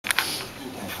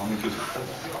は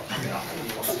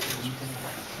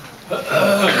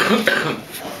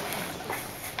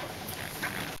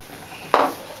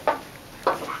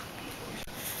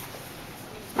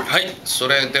い、そ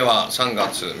れでは3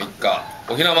月3日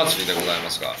おひな祭りでござい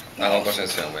ますが、長岡先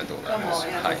生おめでとうございます。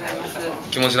はい、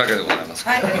気持ちだけでございます。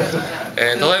ただい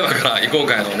まから移行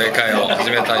会の例会を始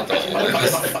めたいと思いま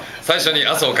す。最初に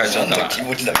麻生会長から気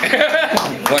持ちだけ。ご挨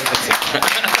拶。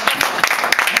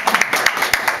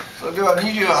それでは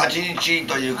28日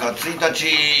というか1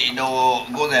日の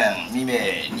午前未明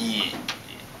に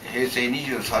平成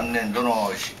23年度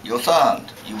の予算案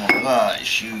というものが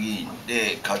衆議院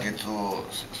で可決を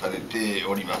されて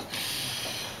おります。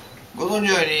ご存じ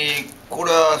のようにこ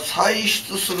れは歳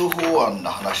出する法案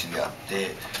の話であっ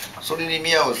て、それに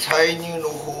見合う歳入の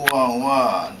法案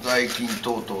は財金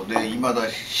等々でいまだ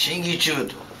審議中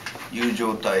という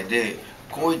状態で、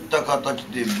こういった形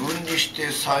で分離し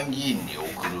て参議院に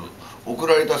送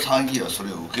られた参議院はそ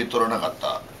れを受け取らなかっ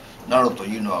たなどと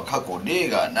いうのは過去例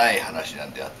がない話な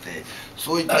んであって、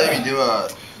そういった意味では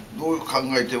どう考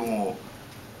えても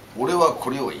俺はこ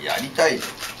れをやりたいと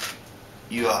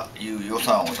いう予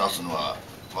算を出すのは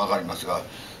分かりますが、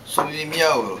それに見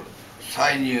合う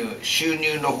歳入収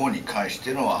入の方に関し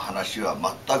ての話は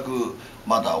全く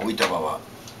まだ置いたまま、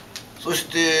そし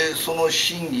てその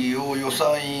審議を予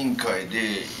算委員会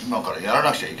で今からやら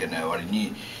なくちゃいけない割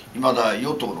に、いまだ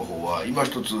与党の方は今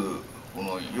一つこ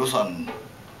の予算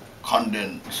関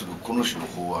連するこの種の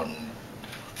法案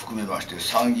含めまして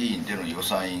参議院での予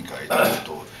算委員会である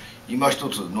と今一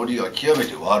つノリが極め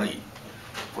て悪い。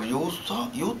これ与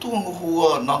党の方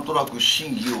はなんとなく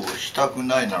審議をしたく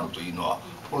ないなどというのは、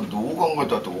これどう考え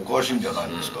たっておかしいんじゃない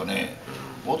ですかね。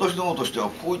私どもとしては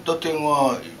こういった点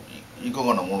はいか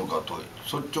がなものかと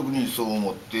率直にそう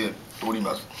思っており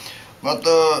ます。また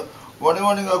我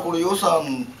々がこれ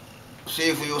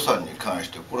政府予算に関し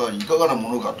てこれはいかがな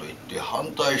ものかといって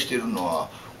反対しているのは、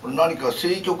これ何か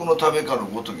政局のためかの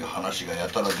ごとき話がや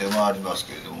たら出回ります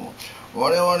けれども、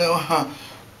我々は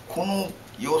この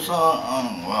予算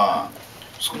案は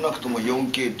少なくとも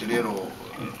 4K って例の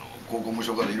公務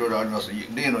所からいろいろあります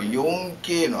例の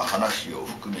 4K の話を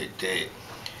含めて、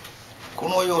こ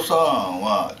の予算案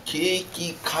は景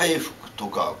気回復と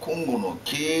か今後の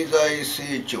経済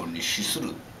成長に資す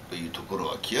るというところ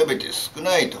は極めて少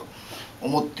ないと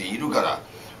思っているから、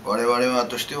我々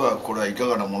としてはこれはいか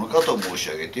がなものかと申し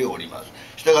上げております。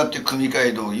したがって組み替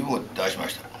え動議も出しま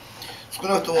した。少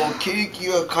なくとも景気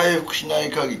が回復しない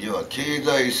限りは経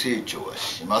済成長は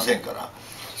しませんから、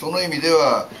その意味で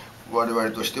は我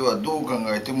々としてはどう考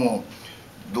えても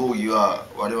我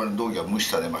々の動議は無視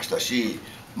されましたし、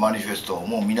マニフェスト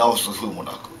も見直す風も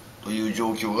なくという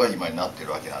状況が今になってい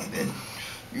るわけなんで、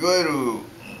いわゆる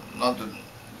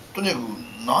とにかく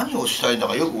何をしたいんだ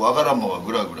かよくわからんまま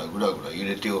ぐらぐら入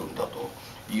れておるんだと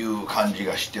いう感じ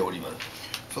がしております。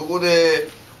そこで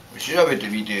調べて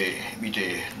みて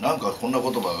なんかこんな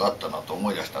言葉があったなと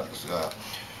思い出したんですが、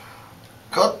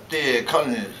かつて菅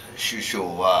首相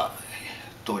は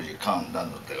当時菅何だっ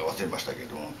たか忘れましたけ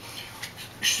ども、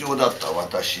首相だった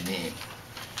私に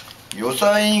予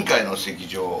算委員会の席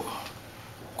上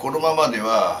このままで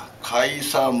は解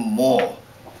散も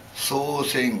総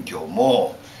選挙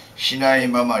もしない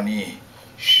ままに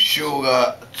首相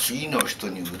が次の人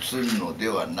に移るので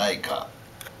はないか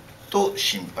と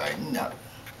心配になる。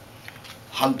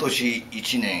半年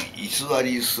1年居座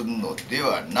りするので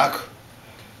はなく、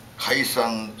解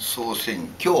散総選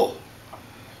挙を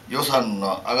予算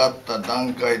の上がった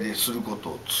段階ですること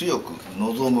を強く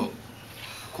望む、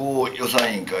こう予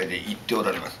算委員会で言ってお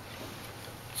られます。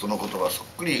その言葉そっ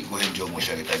くりご返事を申し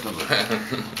上げたいと思います。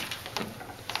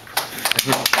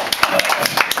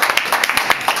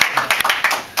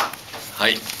は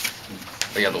い、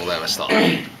ありがとうございました。す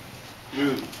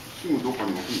ぐどっか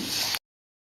に置くんですか？